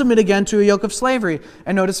not submit again to a yoke of slavery.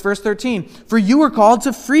 And notice verse 13, for you were called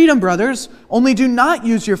to freedom, brothers, only do not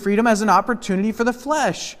use your freedom as an opportunity for the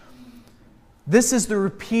flesh. This is the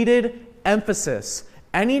repeated emphasis.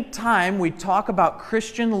 Anytime we talk about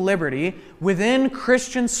Christian liberty within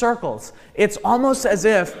Christian circles, it's almost as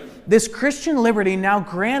if this Christian liberty now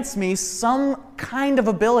grants me some kind of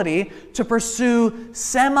ability to pursue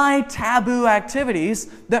semi-taboo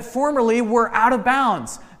activities that formerly were out of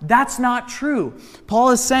bounds. That's not true. Paul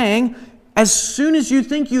is saying, as soon as you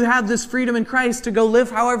think you have this freedom in Christ to go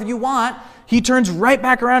live however you want, he turns right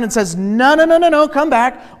back around and says, no, come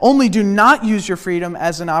back. Only do not use your freedom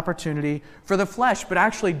as an opportunity for the flesh, but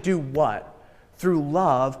actually do what? Through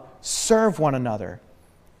love, serve one another.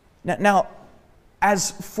 Now,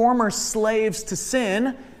 as former slaves to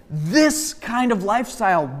sin, this kind of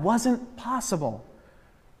lifestyle wasn't possible.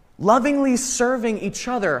 Lovingly serving each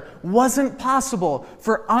other wasn't possible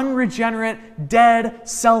for unregenerate, dead,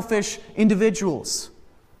 selfish individuals.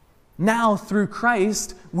 Now, through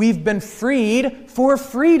Christ, we've been freed for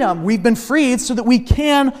freedom. We've been freed so that we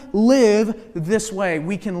can live this way.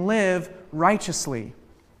 We can live righteously.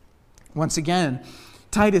 Once again,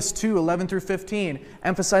 Titus 2, 11 through 15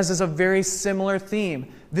 emphasizes a very similar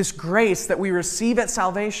theme. This grace that we receive at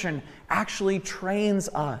salvation actually trains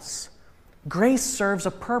us. Grace serves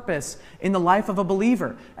a purpose in the life of a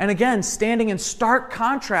believer. And again, standing in stark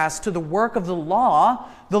contrast to the work of the law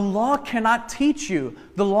cannot teach you.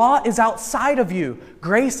 The law is outside of you.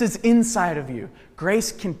 Grace is inside of you.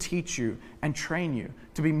 Grace can teach you and train you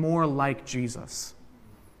to be more like Jesus.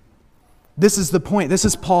 This is the point. This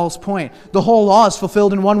is Paul's point. The whole law is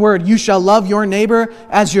fulfilled in one word. You shall love your neighbor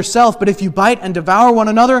as yourself. But if you bite and devour one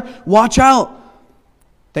another, watch out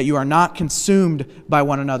that you are not consumed by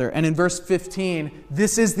one another. And in verse 15,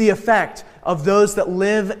 this is the effect of those that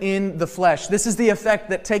live in the flesh. This is the effect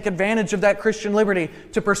that take advantage of that Christian liberty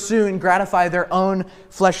to pursue and gratify their own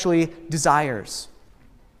fleshly desires.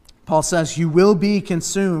 Paul says, you will be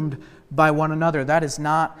consumed by one another. That is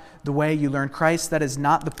not the way you learn Christ. That is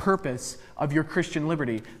not the purpose of your Christian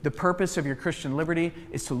liberty. The purpose of your Christian liberty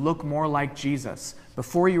is to look more like Jesus.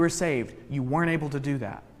 Before you were saved, you weren't able to do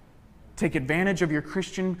that. Take advantage of your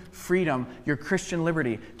Christian freedom, your Christian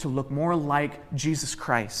liberty, to look more like Jesus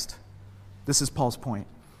Christ. This is Paul's point.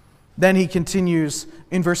 Then he continues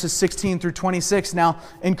in verses 16 through 26, now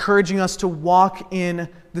encouraging us to walk in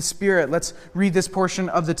the Spirit. Let's read this portion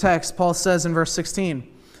of the text. Paul says in verse 16,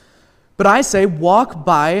 but I say, walk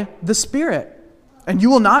by the Spirit, and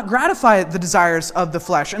you will not gratify the desires of the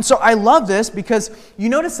flesh. And so I love this because you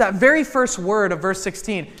notice that very first word of verse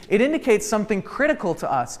 16. It indicates something critical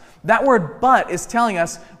to us. That word but is telling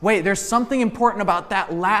us, wait, there's something important about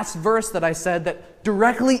that last verse that I said that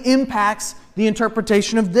directly impacts the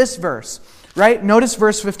interpretation of this verse. Right? Notice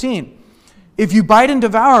verse 15. If you bite and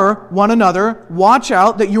devour one another, watch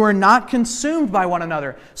out that you are not consumed by one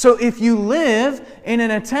another. So if you live in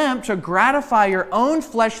an attempt to gratify your own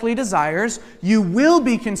fleshly desires, you will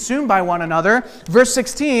be consumed by one another. Verse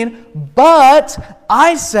 16, but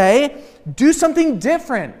I say, do something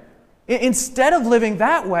different. Instead of living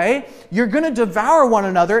that way, you're going to devour one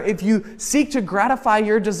another if you seek to gratify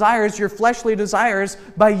your desires, your fleshly desires,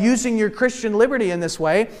 by using your Christian liberty in this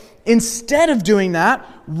way. Instead of doing that,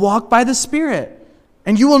 walk by the Spirit,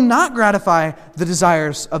 and you will not gratify the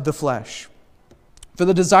desires of the flesh. For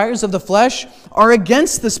the desires of the flesh are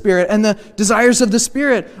against the Spirit, and the desires of the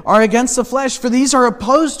Spirit are against the flesh. For these are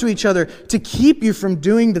opposed to each other to keep you from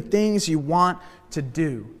doing the things you want to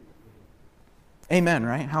do. Amen,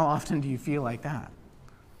 right? How often do you feel like that?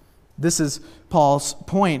 This is Paul's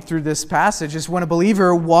point through this passage, is when a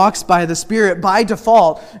believer walks by the Spirit, by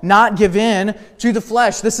default, not give in to the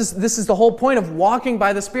flesh. This is the whole point of walking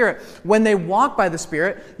by the Spirit. When they walk by the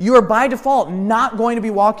Spirit, you are by default not going to be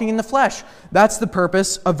walking in the flesh. That's the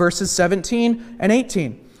purpose of verses 17 and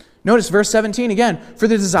 18. Notice verse 17 again. For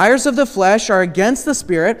the desires of the flesh are against the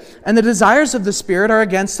Spirit, and the desires of the Spirit are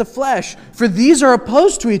against the flesh. For these are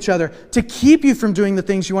opposed to each other to keep you from doing the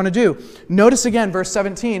things you want to do. Notice again verse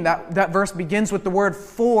 17. That verse begins with the word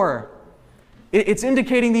for. It's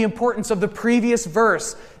indicating the importance of the previous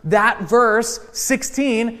verse. That verse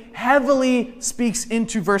 16 heavily speaks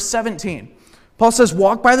into verse 17. Paul says,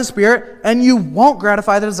 walk by the Spirit, and you won't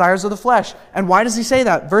gratify the desires of the flesh. And why does he say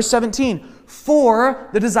that? Verse 17. For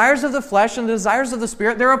the desires of the flesh and the desires of the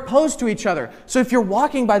Spirit, they're opposed to each other. So if you're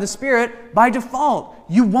walking by the Spirit, by default,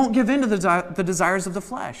 you won't give in to the desires of the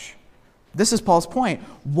flesh. This is Paul's point.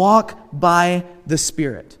 Walk by the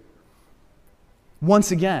Spirit.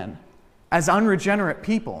 Once again, as unregenerate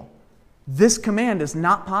people, this command is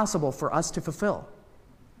not possible for us to fulfill.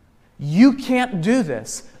 You can't do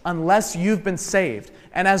this unless you've been saved.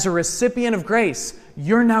 And as a recipient of grace,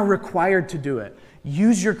 you're now required to do it.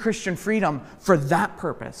 Use your Christian freedom for that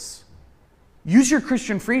purpose. Use your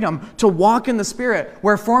Christian freedom to walk in the Spirit,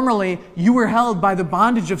 where formerly you were held by the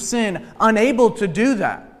bondage of sin, unable to do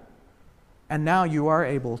that. And now you are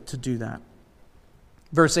able to do that.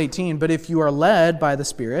 Verse 18, but if you are led by the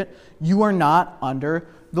Spirit, you are not under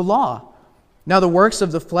the law. Now the works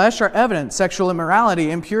of the flesh are evident: sexual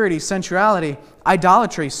immorality, impurity, sensuality,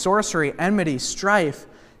 idolatry, sorcery, enmity, strife,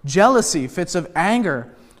 jealousy, fits of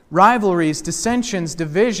anger, rivalries, dissensions,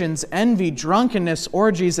 divisions, envy, drunkenness,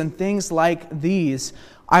 orgies, and things like these.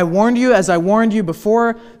 I warned you, as I warned you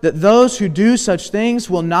before, that those who do such things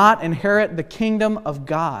will not inherit the kingdom of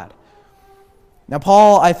God. Now,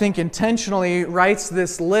 Paul, I think, intentionally writes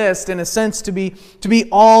this list in a sense to be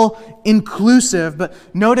all-inclusive. But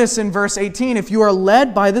notice in verse 18, if you are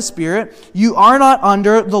led by the Spirit, you are not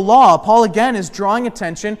under the law. Paul, again, is drawing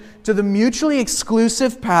attention to the mutually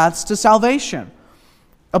exclusive paths to salvation.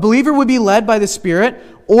 A believer would be led by the Spirit,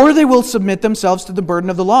 or they will submit themselves to the burden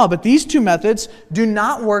of the law. But these two methods do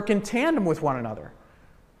not work in tandem with one another.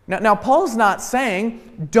 Now, Paul's not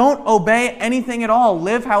saying, don't obey anything at all,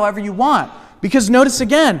 live however you want. Because notice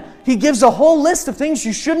again, he gives a whole list of things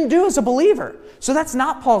you shouldn't do as a believer. So that's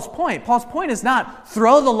not Paul's point. Paul's point is not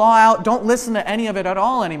throw the law out, don't listen to any of it at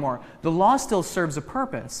all anymore. The law still serves a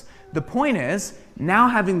purpose. The point is, now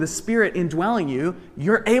having the Spirit indwelling you,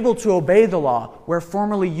 you're able to obey the law, where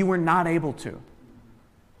formerly you were not able to.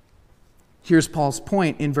 Here's Paul's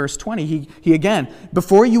point in verse 20. He again,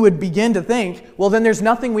 before you would begin to think, well, then there's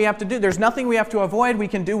nothing we have to do. There's nothing we have to avoid. We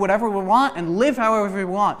can do whatever we want and live however we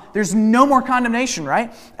want. There's no more condemnation,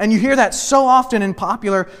 right? And you hear that so often in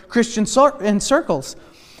popular Christian circles.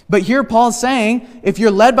 But here Paul's saying, if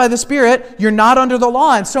you're led by the Spirit, you're not under the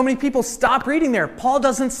law. And so many people stop reading there. Paul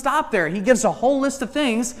doesn't stop there. He gives a whole list of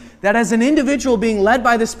things that as an individual being led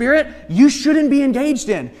by the Spirit, you shouldn't be engaged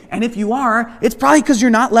in. And if you are, it's probably because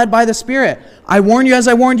you're not led by the Spirit. I warn you, as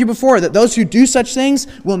I warned you before, that those who do such things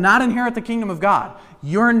will not inherit the kingdom of God.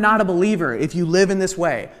 You're not a believer if you live in this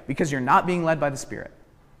way, because you're not being led by the Spirit.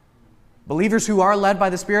 Believers who are led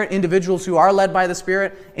by the Spirit, individuals who are led by the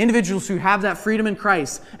Spirit, individuals who have that freedom in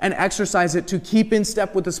Christ and exercise it to keep in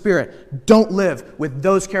step with the Spirit, don't live with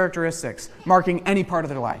those characteristics marking any part of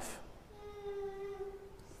their life.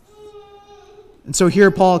 And so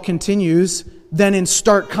here Paul continues, then in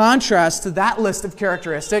stark contrast to that list of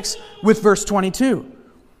characteristics with verse 22.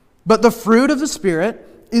 But the fruit of the Spirit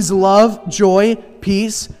is love, joy,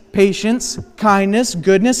 peace, patience, kindness,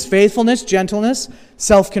 goodness, faithfulness, gentleness,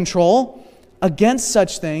 self-control. Against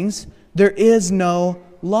such things there is no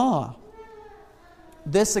law.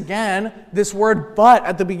 This again, this word but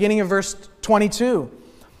at the beginning of verse 22.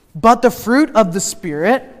 But the fruit of the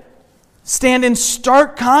Spirit stand in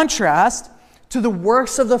stark contrast to the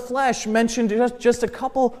works of the flesh mentioned just a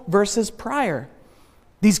couple verses prior.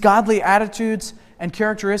 These godly attitudes and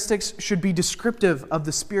characteristics should be descriptive of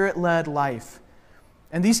the Spirit-led life.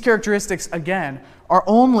 And these characteristics, again, are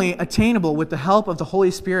only attainable with the help of the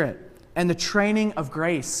Holy Spirit and the training of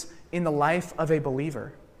grace in the life of a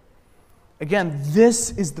believer. Again,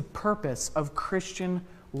 this is the purpose of Christian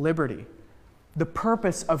liberty. The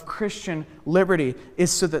purpose of Christian liberty is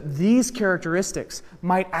so that these characteristics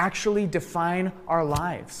might actually define our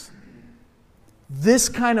lives. This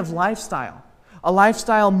kind of lifestyle, a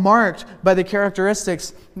lifestyle marked by the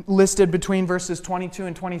characteristics listed between verses 22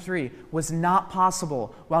 and 23, was not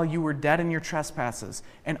possible while you were dead in your trespasses,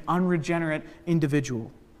 an unregenerate individual.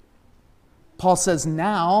 Paul says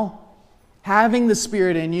now, having the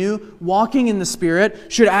Spirit in you, walking in the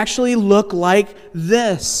Spirit, should actually look like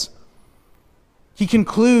this. He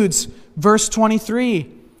concludes verse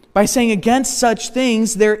 23 by saying, against such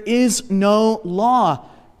things there is no law.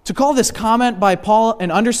 To call this comment by Paul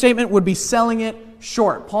an understatement would be selling it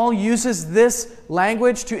short. Paul uses this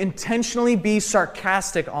language to intentionally be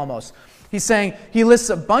sarcastic almost. He's saying, he lists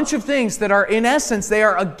a bunch of things that are, in essence, they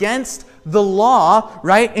are against the law,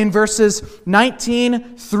 right? In verses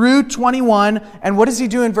 19 through 21. And what does he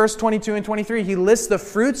do in verse 22 and 23? He lists the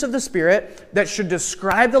fruits of the Spirit that should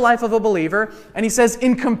describe the life of a believer. And he says,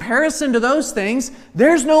 in comparison to those things,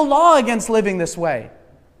 there's no law against living this way.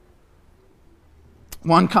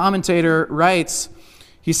 One commentator writes,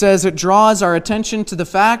 he says, it draws our attention to the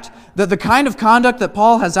fact that the kind of conduct that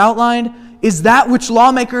Paul has outlined is that which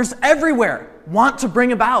lawmakers everywhere want to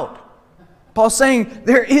bring about. Paul's saying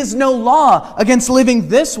there is no law against living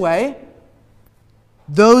this way.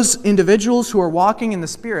 Those individuals who are walking in the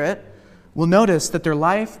Spirit will notice that their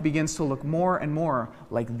life begins to look more and more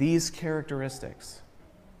like these characteristics.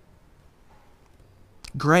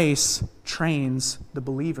 Grace trains the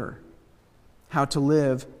believer how to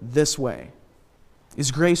live this way. Is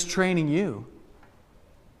grace training you?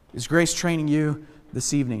 Is grace training you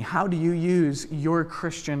this evening? How do you use your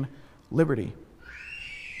Christian liberty?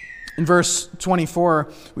 In verse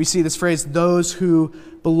 24, we see this phrase, those who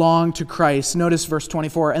belong to Christ. Notice verse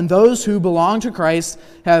 24. And those who belong to Christ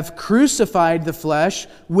have crucified the flesh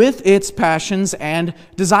with its passions and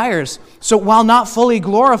desires. So while not fully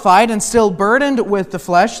glorified and still burdened with the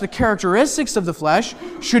flesh, the characteristics of the flesh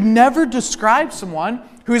should never describe someone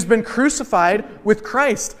who has been crucified with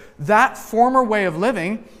Christ. That former way of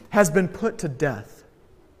living has been put to death.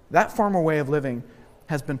 That former way of living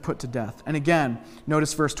has been put to death. And again,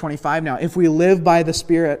 notice verse 25 now. If we live by the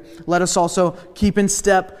Spirit, let us also keep in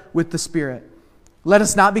step with the Spirit. Let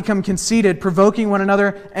us not become conceited, provoking one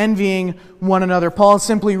another, envying one another. Paul is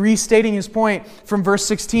simply restating his point from verse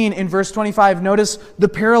 16 in verse 25. Notice the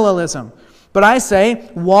parallelism. But I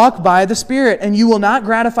say, walk by the Spirit, and you will not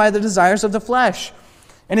gratify the desires of the flesh.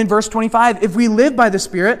 And in verse 25, if we live by the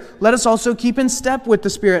Spirit, let us also keep in step with the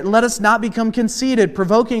Spirit, and let us not become conceited,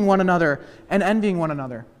 provoking one another, and envying one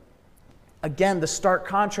another. Again, the stark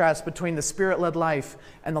contrast between the Spirit-led life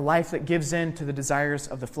and the life that gives in to the desires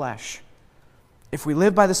of the flesh. If we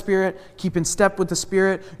live by the Spirit, keep in step with the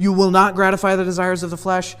Spirit, you will not gratify the desires of the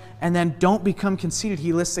flesh, and then don't become conceited.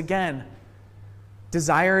 He lists again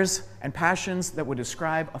desires and passions that would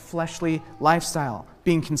describe a fleshly lifestyle,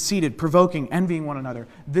 being conceited, provoking, envying one another.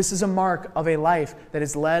 This is a mark of a life that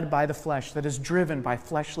is led by the flesh, that is driven by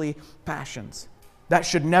fleshly passions. That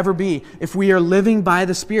should never be. If we are living by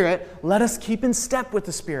the Spirit, let us keep in step with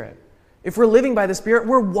the Spirit. If we're living by the Spirit,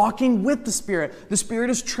 we're walking with the Spirit. The Spirit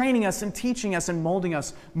is training us and teaching us and molding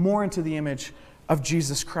us more into the image of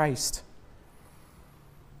Jesus Christ.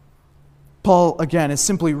 Paul, again, is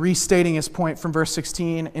simply restating his point from verse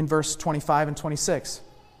 16 in verse 25 and 26.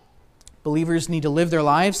 Believers need to live their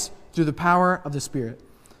lives through the power of the Spirit.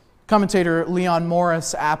 Commentator Leon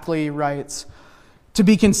Morris aptly writes, to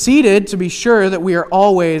be conceited, to be sure that we are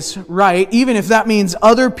always right, even if that means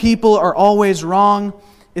other people are always wrong,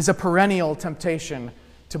 is a perennial temptation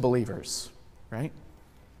to believers, right?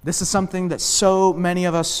 This is something that so many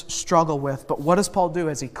of us struggle with. But what does Paul do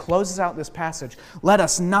as he closes out this passage? Let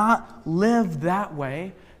us not live that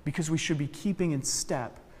way because we should be keeping in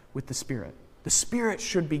step with the Spirit. The Spirit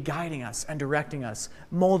should be guiding us and directing us,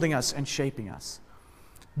 molding us and shaping us.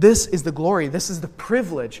 This is the glory, this is the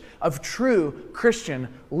privilege of true Christian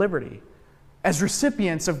liberty. As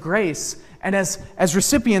recipients of grace and as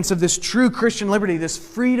recipients of this true Christian liberty, this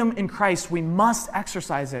freedom in Christ, we must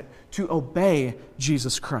exercise it to obey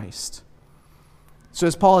Jesus Christ. So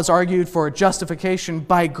as Paul has argued for justification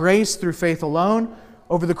by grace through faith alone,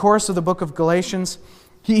 over the course of the book of Galatians,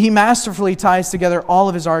 he masterfully ties together all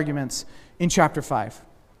of his arguments in chapter 5.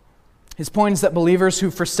 His point is that believers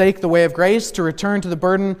who forsake the way of grace to return to the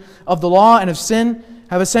burden of the law and of sin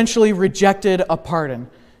have essentially rejected a pardon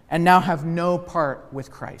and now have no part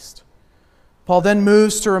with Christ. Paul then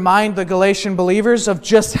moves to remind the Galatian believers of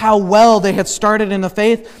just how well they had started in the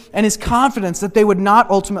faith and his confidence that they would not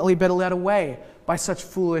ultimately be led away by such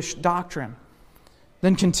foolish doctrine.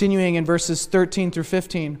 Then continuing in verses 13 through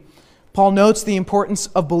 15, Paul notes the importance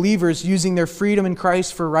of believers using their freedom in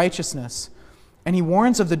Christ for righteousness. And he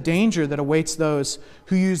warns of the danger that awaits those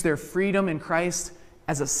who use their freedom in Christ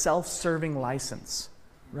as a self-serving license.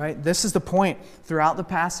 Right? This is the point throughout the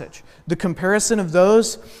passage. The comparison of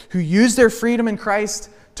those who use their freedom in Christ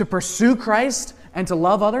to pursue Christ and to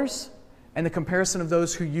love others, and the comparison of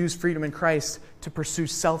those who use freedom in Christ to pursue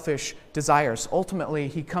selfish desires. Ultimately,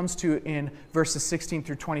 he comes to in verses 16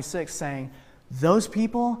 through 26 saying, those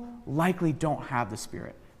people likely don't have the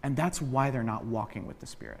Spirit, and that's why they're not walking with the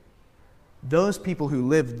Spirit. Those people who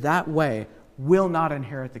live that way will not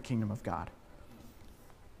inherit the kingdom of God.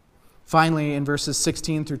 Finally, in verses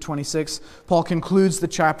 16 through 26, Paul concludes the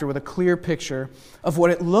chapter with a clear picture of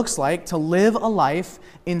what it looks like to live a life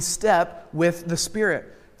in step with the Spirit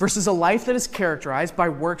versus a life that is characterized by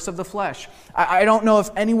works of the flesh. I don't know if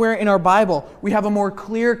anywhere in our Bible we have a more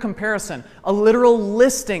clear comparison, a literal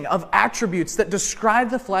listing of attributes that describe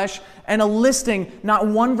the flesh and a listing, not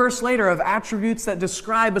one verse later, of attributes that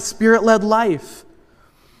describe a Spirit-led life.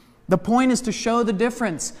 The point is to show the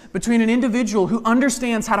difference between an individual who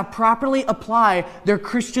understands how to properly apply their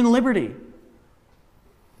Christian liberty.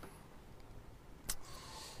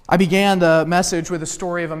 I began the message with a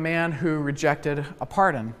story of a man who rejected a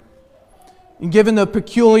pardon. And given the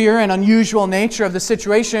peculiar and unusual nature of the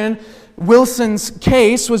situation, Wilson's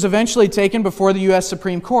case was eventually taken before the U.S.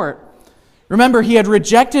 Supreme Court. Remember, he had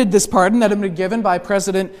rejected this pardon that had been given by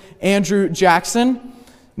President Andrew Jackson.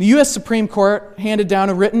 The U.S. Supreme Court handed down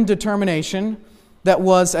a written determination that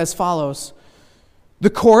was as follows. The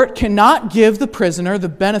court cannot give the prisoner the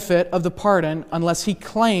benefit of the pardon unless he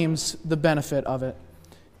claims the benefit of it.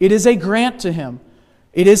 It is a grant to him.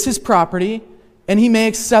 It is his property, and he may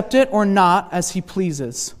accept it or not as he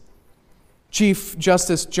pleases. Chief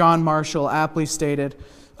Justice John Marshall aptly stated,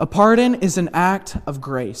 "A pardon is an act of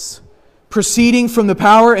grace, proceeding from the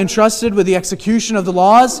power entrusted with the execution of the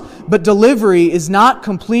laws, but delivery is not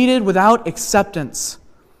completed without acceptance.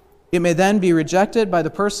 It may then be rejected by the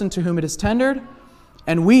person to whom it is tendered,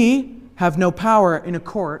 and we have no power in a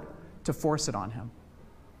court to force it on him."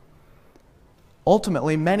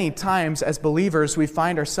 Ultimately, many times as believers, we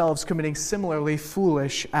find ourselves committing similarly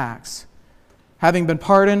foolish acts. Having been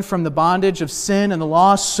pardoned from the bondage of sin and the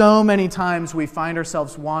law, so many times we find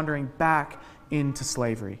ourselves wandering back into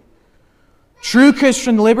slavery. True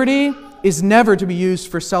Christian liberty is never to be used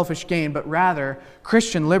for selfish gain, but rather,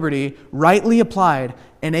 Christian liberty, rightly applied,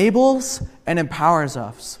 enables and empowers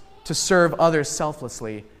us to serve others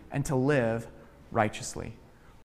selflessly and to live righteously.